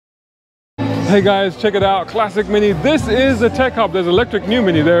Hey guys, check it out, Classic Mini. This is the Tech Hub. There's electric new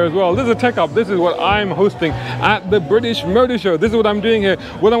Mini there as well. This is a Tech Hub. This is what I'm hosting at the British Motor Show. This is what I'm doing here.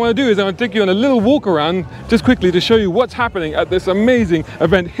 What I want to do is I want to take you on a little walk around just quickly to show you what's happening at this amazing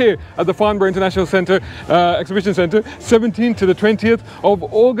event here at the Farnborough International Centre, Exhibition Centre, 17th to the 20th of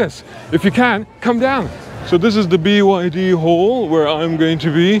August. If you can, come down. So this is the BYD hall where I'm going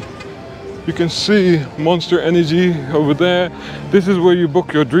to be. You can see Monster Energy over there. This is where you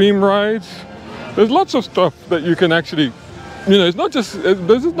book your dream rides. There's lots of stuff that you can actually, you know, it's not just,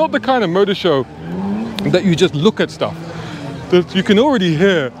 this is not the kind of motor show that you just look at stuff. You can already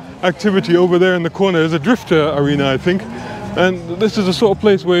hear activity over there in the corner. There's a drifter arena, I think. And this is the sort of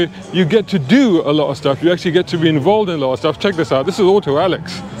place where you get to do a lot of stuff. You actually get to be involved in a lot of stuff. Check this out. This is Auto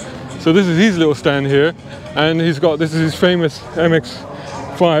Alex. So this is his little stand here. And he's got, this is his famous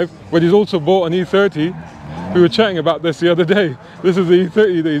MX-5, but he's also bought an E30. We were chatting about this the other day. This is the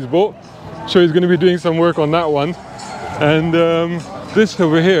E30 that he's bought. So he's going to be doing some work on that one. And this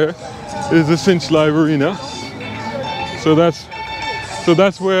over here is the Cinch Live Arena. So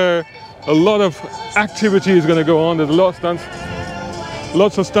that's where a lot of activity is going to go on. There's a lot of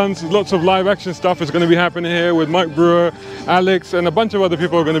stunts, lots of live action stuff is going to be happening here with Mike Brewer, Alex, and a bunch of other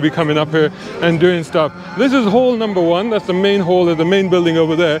people are going to be coming up here and doing stuff. This is hall number 1. That's the main hall, the main building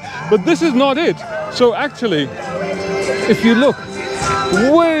over there. But this is not it. So actually, if you look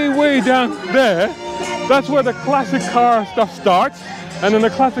way down there, that's where the classic car stuff starts, and then the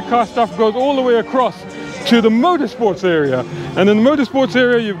classic car stuff goes all the way across to the motorsports area. And in the motorsports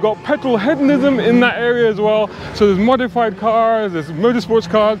area, you've got petrol hedonism in that area as well. So there's modified cars, there's motorsports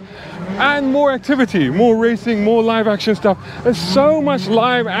cars, and more activity, more racing, more live action stuff. There's so much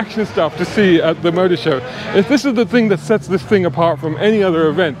live action stuff to see at the motor show. This is the thing that sets this thing apart from any other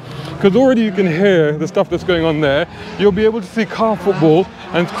event, because already you can hear the stuff that's going on there. You'll be able to see car football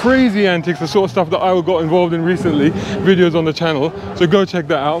and crazy antics, the sort of stuff that I got involved in recently, videos on the channel, so go check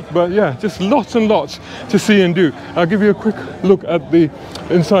that out. But yeah, just lots and lots to see and do. I'll give you a quick look at the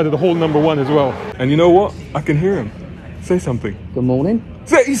inside of the hall number 1 as well. And you know what? I can hear him. Say something. Good morning.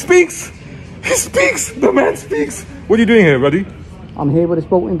 He speaks! He speaks! The man speaks! What are you doing here, buddy? I'm here with the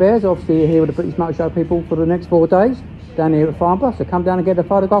Sporting Bears, obviously here with the British Motor Show people for the next 4 days, down here at Farnborough, so come down and get a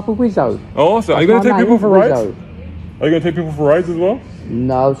photograph with Rizzo. Oh, awesome. Are you going to take people for rides? Are you going to take people for rides as well?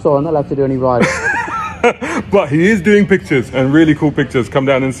 No, sorry, I'm not allowed to do any rides. But he is doing pictures, and really cool pictures. Come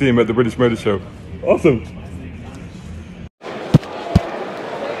down and see him at the British Motor Show. Awesome.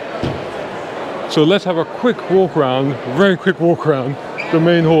 So let's have a quick walk around, very quick walk around the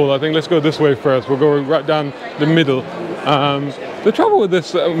main hall. I think let's go this way first. We'll go right down the middle. The trouble with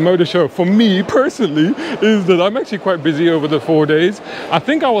this motor show, for me personally, is that I'm actually quite busy over the 4 days. I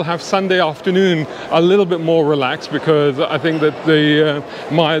think I will have Sunday afternoon a little bit more relaxed, because I think that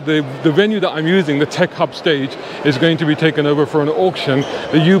the venue that I'm using, the Tech Hub stage, is going to be taken over for an auction,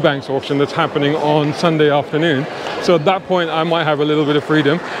 the Eubanks auction that's happening on Sunday afternoon. So at that point I might have a little bit of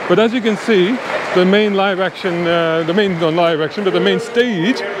freedom. But as you can see, the main live action, the main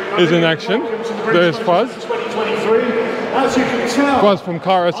stage is in action. There's Fuzz. As you can tell, Fuzz from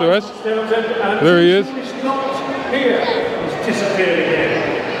Car SOS. There he is. He's not here. He's disappeared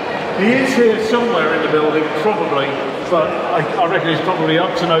again. He is here somewhere in the building, probably, but I reckon he's probably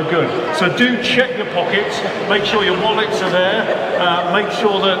up to no good. So do check your pockets, make sure your wallets are there, make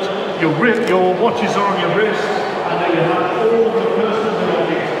sure that your watches are on your wrist, and that you have all the personal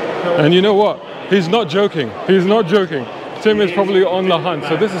belongings. And you know what? He's not joking. He's not joking. Tim is probably on the hunt,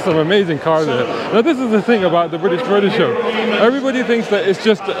 so this is some amazing cars there. Now this is the thing about the British Motor Show. Everybody thinks that it's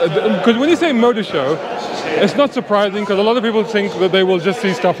just, because when you say motor show, it's not surprising, because a lot of people think that they will just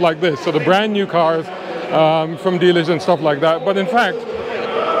see stuff like this. So the brand new cars from dealers and stuff like that. But in fact,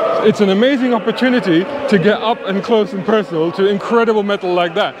 it's an amazing opportunity to get up and close and personal to incredible metal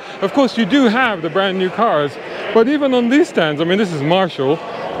like that. Of course, you do have the brand new cars, but even on these stands, I mean, this is Marshall,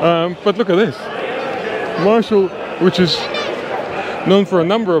 but look at this. Marshall, which is known for a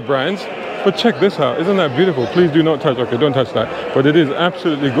number of brands, but check this out. Isn't that beautiful? Please do not touch. Okay, don't touch that. But it is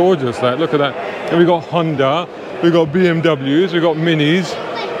absolutely gorgeous. That, look at that. And we got Honda, we got BMWs, we got Minis.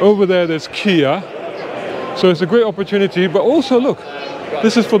 Over there, there's Kia. So it's a great opportunity. But also, look,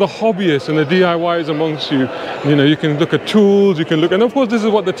 this is for the hobbyists and the DIYs amongst you. You know, you can look at tools. You can look, and of course, this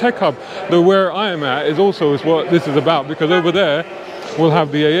is what the Tech Hub, where I am at, is what this is about. Because over there, we'll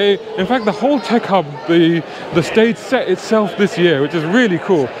have the AA. In fact, the whole Tech Hub, the stage set itself this year, which is really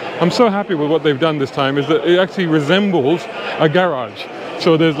cool. I'm so happy with what they've done this time, is that it actually resembles a garage.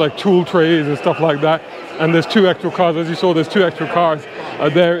 So there's like tool trays and stuff like that. And there's 2 extra cars. As you saw, there's 2 extra cars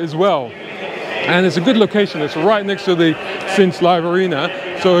there as well. And it's a good location. It's right next to the Cinch Live Arena.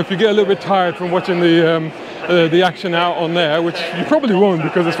 So if you get a little bit tired from watching the action out on there, which you probably won't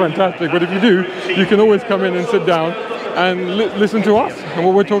because it's fantastic, but if you do, you can always come in and sit down and listen to us and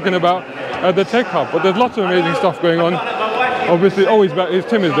what we're talking about at the Tech Hub. But there's lots of amazing stuff going on. Obviously, always back.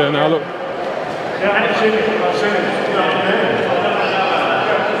 Tim is there now. Look.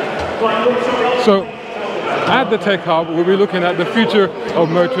 So at the Tech Hub, we'll be looking at the future of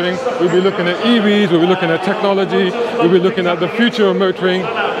motoring. We'll be looking at EVs. We'll be looking at technology. We'll be looking at the future of motoring.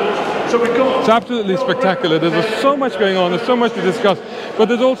 It's absolutely spectacular. There's so much going on. There's so much to discuss. But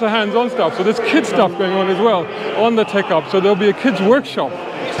there's also hands-on stuff. So there's kids stuff going on as well on the Tech Hub. So there'll be a kids workshop.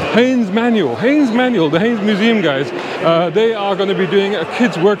 Haynes Manual, the Haynes Museum guys, they are going to be doing a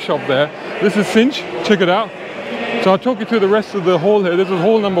kids workshop there. This is Cinch, check it out. So I'll talk you through the rest of the hall here. This is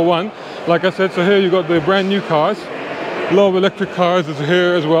hall number 1. Like I said, so here you got the brand new cars. A lot of electric cars is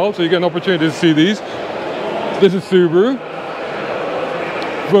here as well, so you get an opportunity to see these. This is Subaru,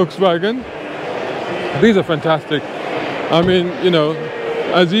 Volkswagen. These are fantastic. I mean, you know,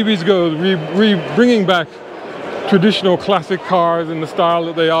 as EVs go, bringing back traditional classic cars in the style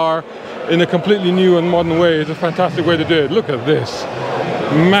that they are in a completely new and modern way is a fantastic way to do it. Look at this,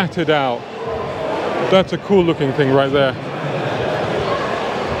 matted out. That's a cool looking thing right there.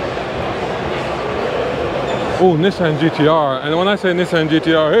 Oh, Nissan GTR. And when I say Nissan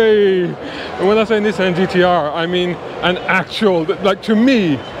GTR, hey! And when I say Nissan GTR, I mean an actual, like to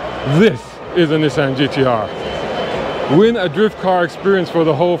me, this is a Nissan GTR. Win a drift car experience for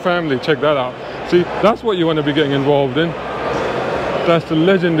the whole family. Check that out. See, that's what you want to be getting involved in. That's the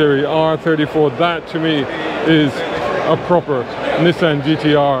legendary R34. That to me is a proper Nissan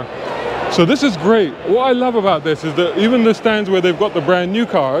GTR. So this is great. What I love about this is that even the stands where they've got the brand new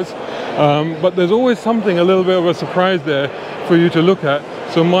cars, but there's always something, a little bit of a surprise there for you to look at.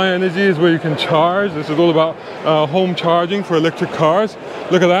 So My Energy is where you can charge. This is all about home charging for electric cars.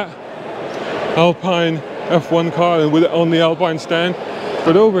 Look at that. Alpine F1 car with it on the Alpine stand.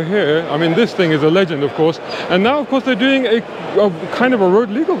 But over here, I mean, this thing is a legend, of course. And now, of course, they're doing a kind of a road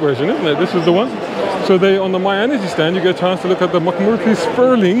legal version, isn't it? This is the one. So they, on the My Energy stand, you get a chance to look at the Maruti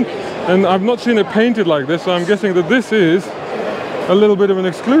Sperling. And I've not seen it painted like this, so I'm guessing that this is a little bit of an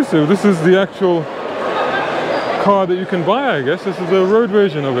exclusive. This is the actual car that you can buy, I guess. This is the road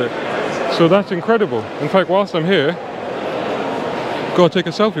version of it. So that's incredible. In fact, whilst I'm here, go take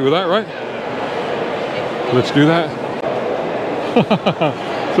a selfie with that, right? Let's do that.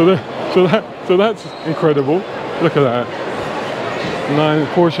 so that's incredible. Look at that.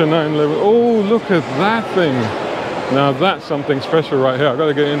 Porsche 911. Oh, look at that thing. Now that's something special right here. I've got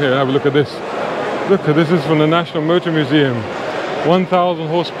to get in here and have a look at this. Look at this. This is from the National Motor Museum. 1,000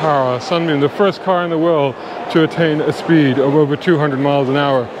 horsepower Sunbeam, the first car in the world to attain a speed of over 200 miles an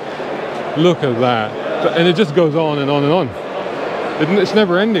hour. Look at that. And it just goes on and on and on. It's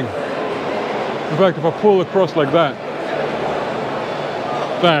never ending. In fact, if I pull across like that,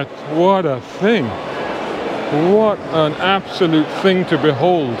 what a thing. What an absolute thing to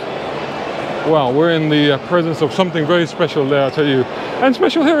behold. Wow, we're in the presence of something very special there, I'll tell you. And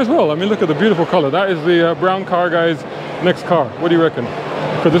special here as well. I mean, look at the beautiful color. That is the brown car guy's next car. What do you reckon?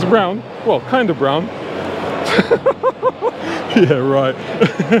 Because it's brown. Well, kind of brown. Yeah, right.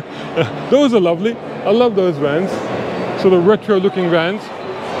 Those are lovely. I love those vans. So the retro looking vans.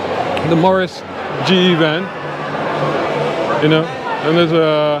 The Morris GE van. You know, and there's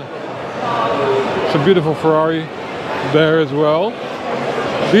a beautiful Ferrari there as well.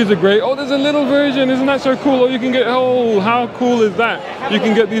 These are great. Oh, there's a little version. Isn't that so cool? Oh, you can get, oh, how cool is that? You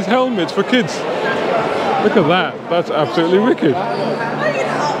can get these helmets for kids. Look at that. That's absolutely wicked.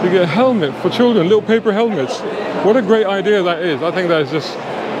 You get a helmet for children, little paper helmets. What a great idea that is. I think that's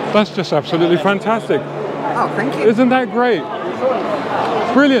just absolutely fantastic. Oh, thank you. Isn't that great?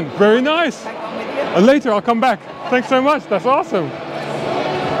 Brilliant. Very nice. And later I'll come back. Thanks so much. That's awesome.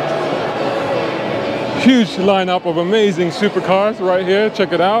 Huge lineup of amazing supercars right here.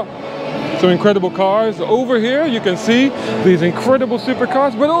 Check it out. Some incredible cars. Over here you can see these incredible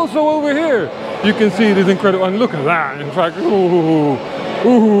supercars, but also over here you can see these incredible, and look at that. In fact, ooh,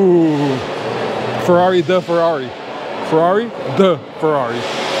 ooh. Ferrari the Ferrari. Ferrari the Ferrari.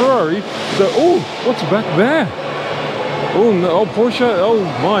 Ferrari the, oh, what's back there? Oh no, oh, Porsche, oh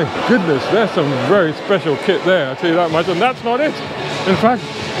my goodness, there's some very special kit there, I'll tell you that much, and that's not it. In fact,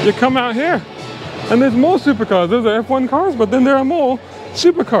 you come out here, and there's more supercars. Those are F1 cars, but then there are more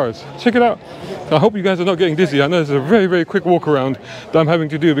supercars. Check it out. I hope you guys are not getting dizzy. I know this is a very, very quick walk around that I'm having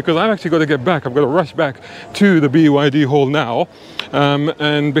to do because I've actually got to get back. I've got to rush back to the BYD hall now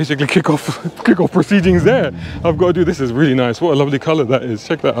and basically kick off proceedings there. I've got to do this. Is really nice. What a lovely color that is.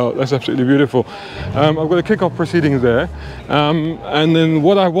 Check that out. That's absolutely beautiful. I've got to kick off proceedings there, and then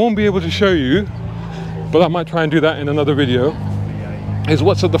what I won't be able to show you, but I might try and do that in another video, is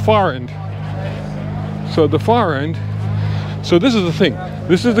what's at the far end. So at the far end, so this is the thing.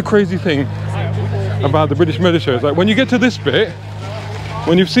 This is the crazy thing about the British Motor Show. It's like when you get to this bit,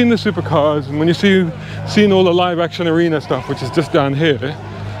 when you've seen the supercars and when you've seen all the live action arena stuff, which is just down here.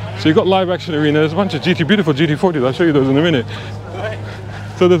 So you've got live action arena, there's a bunch of beautiful GT40s, I'll show you those in a minute.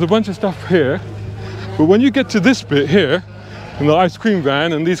 So there's a bunch of stuff here. But when you get to this bit here, in the ice cream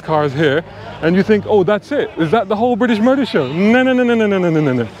van and these cars here, and you think, oh, that's it. Is that the whole British Motor Show? No, no, no, no, no, no, no,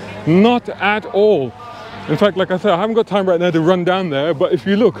 no, no. Not at all. In fact, like I said, I haven't got time right now to run down there, but if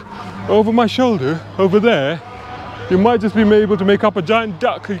you look over my shoulder, over there, you might just be able to make up a giant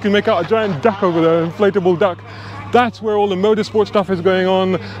duck. You can make out a giant duck over there, an inflatable duck. That's where all the motorsport stuff is going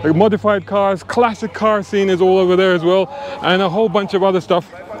on, like modified cars, classic car scene is all over there as well, and a whole bunch of other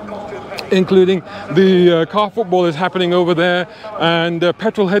stuff, including the car football is happening over there, and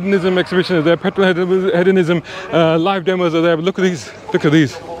petrol hedonism exhibition is there, petrol hedonism live demos are there. But look at these, look at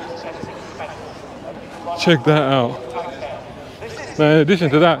these. Check that out. Now, in addition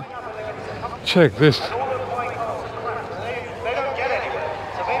to that, check this.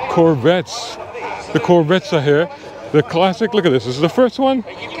 Corvettes. The Corvettes are here. The classic, look at this. This is the first one,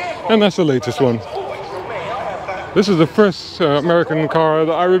 and that's the latest one. This is the first American car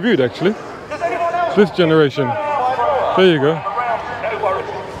that I reviewed, actually. This generation. There you go.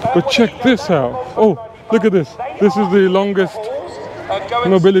 But check this out. Oh, look at this. This is the longest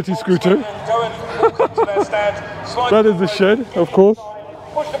mobility scooter. That is the shed, of course.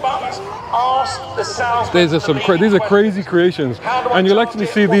 These are crazy creations, and you'll actually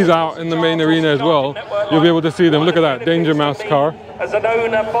see these out in the main arena as well. You'll be able to see them. Look at that Danger Mouse car.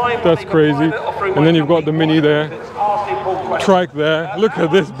 That's crazy. And then you've got the Mini there, trike there. Look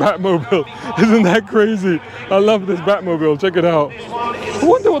at this Batmobile. Isn't that crazy? I love this Batmobile. Check it out. I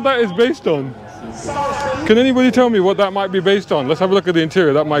wonder what that is based on. Can anybody tell me what that might be based on? Let's have a look at the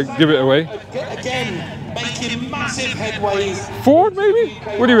interior. That might give it away. Again, making massive headways. Ford, maybe?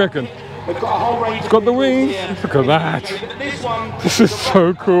 What do you reckon? It's got the wings. Look at that. This is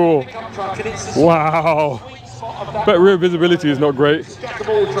so cool. Wow. But rear visibility is not great.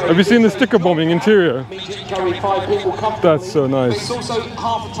 Have you seen the sticker bombing interior? That's so nice. It's also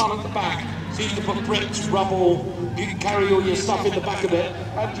half a ton at the back. So you can put bricks, rubble, you can carry all your stuff in the back of it,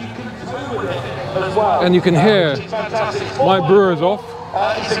 and you can tow with it as well. And you can hear my brewer's off.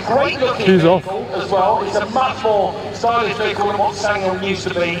 It's a great looking vehicle as well. It's a much more stylish vehicle than what Sangam used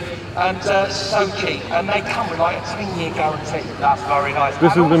to be, and so cheap. And they come with like a 10-year guarantee. That's very nice.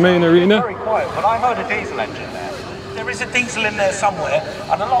 This is the main arena. Very quiet, but I heard a diesel engine there. There is a diesel in there somewhere,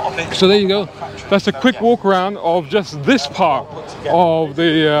 and a lot of it. So there you go. That's a quick walk around of just this part of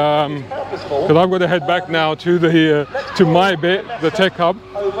the. Because I'm going to head back now to the to my bit, the tech hub.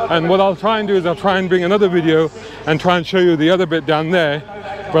 And what I'll try and do is I'll try and bring another video and try and show you the other bit down there.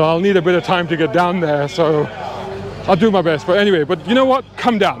 But I'll need a bit of time to get down there, so I'll do my best. But anyway, but you know what?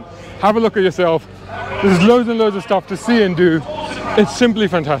 Come down, have a look at yourself. There's loads and loads of stuff to see and do. It's simply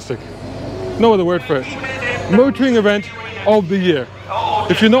fantastic. No other word for it. Motoring event of the year.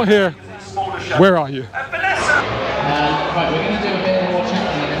 If you're not here, where are you? Right, we're going to do a bit more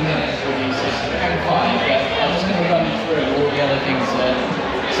chatting in a minute with you, so hang fire, but I'm just going to run through all the other things.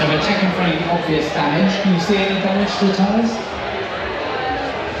 So we're checking for any obvious damage. Can you see any damage to the tyres?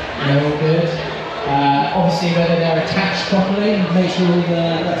 No, all good. Obviously whether they're attached properly, make sure all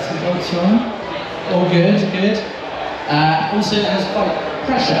the nuts and bolts are on. All good, good. Also there's quite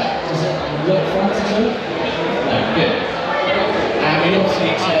pressure. Does it look front at all? No, good. And we also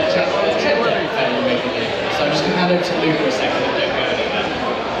need to check the tread depth fairly regularly. So I'm just going to hand over to Luke for a second and don't go over.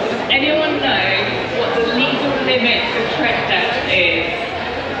 Does anyone know what the legal limit for tread depth is?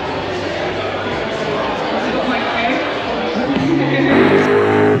 Has it got my phone?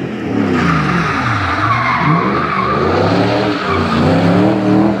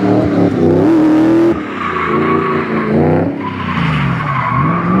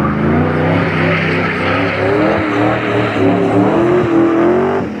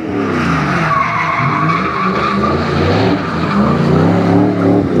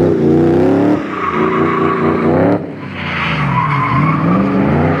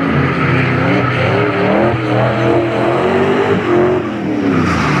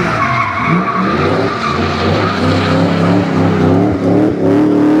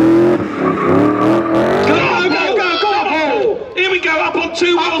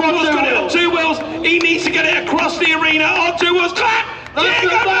 Two wheels. He needs to get it across the arena on two wheels. Clap! That's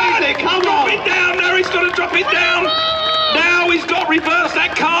amazing. Come on. Drop it down. Now he's got to drop it down. Now he's got to reverse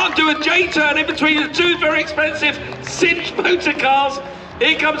that car, do a J-turn in between the two very expensive cinch motor cars.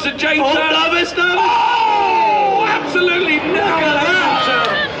 Here comes the J-turn. Oh, absolutely no.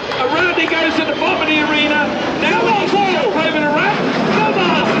 Around he goes to the bottom of the arena. Now he's jump over the ramp. Come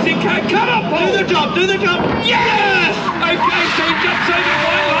on, as he can. Come on, Paul. Do the jump, do the jump. Yes! Okay, so he jumps over the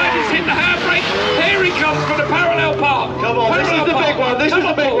white line. He's hit the handbrake. Here he comes from the parallel park. Come on, this is the big one. This is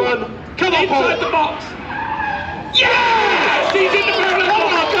the big one. Come on, Paul. Inside the box. Yes! He's in the parallel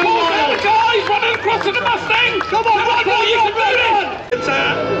park. Come on. The car. He's running across to the Mustang. Come on, Paul. You can do it.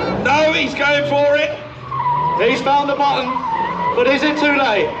 No, he's going for it. He's found the button, but is it too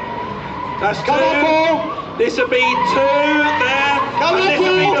late? That's Come two. on, Paul. This will be two there. Come on, this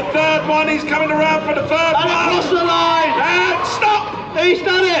will be Paul. the third one. He's coming around for the third And one. across the line. And stop. He's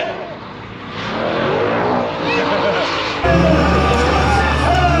done it.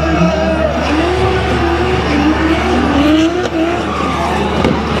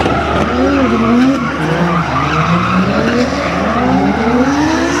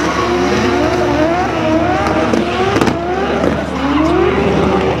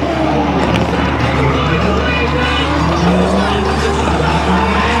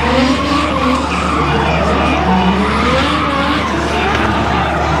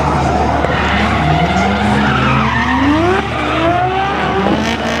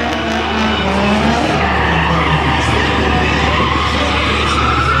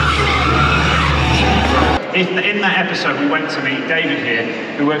 In that episode, we went to meet David here,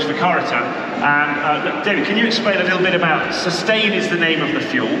 who works for Corita. And David, can you explain a little bit about Sustain is the name of the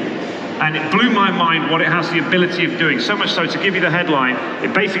fuel? And it blew my mind what it has the ability of doing. So much so, to give you the headline,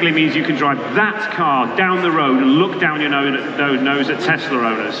 it basically means you can drive that car down the road and look down your nose at Tesla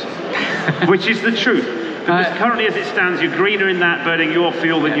owners, which is the truth. Because currently, as it stands, you're greener in that burning your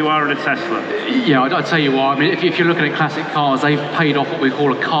fuel than you are in a Tesla. Yeah, I'll tell you what, I mean, if you're looking at classic cars, they've paid off what we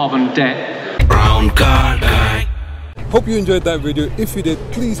call a carbon debt. Brown car guy. Hope you enjoyed that video. If you did,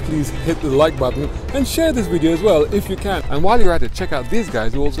 please hit the like button and share this video as well if you can. And while you're at it, check out these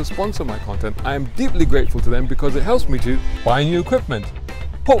guys who also sponsor my content. I am deeply grateful to them because it helps me to buy new equipment,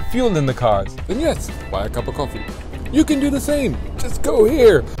 put fuel in the cars, and yes, buy a cup of coffee. You can do the same. Just go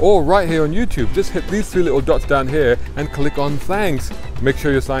here or right here on YouTube. Just hit these three little dots down here and click on thanks. Make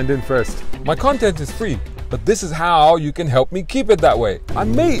sure you're signed in first. My content is free, but this is how you can help me keep it that way. I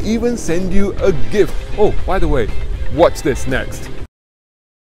may even send you a gift. Oh, by the way, watch this next.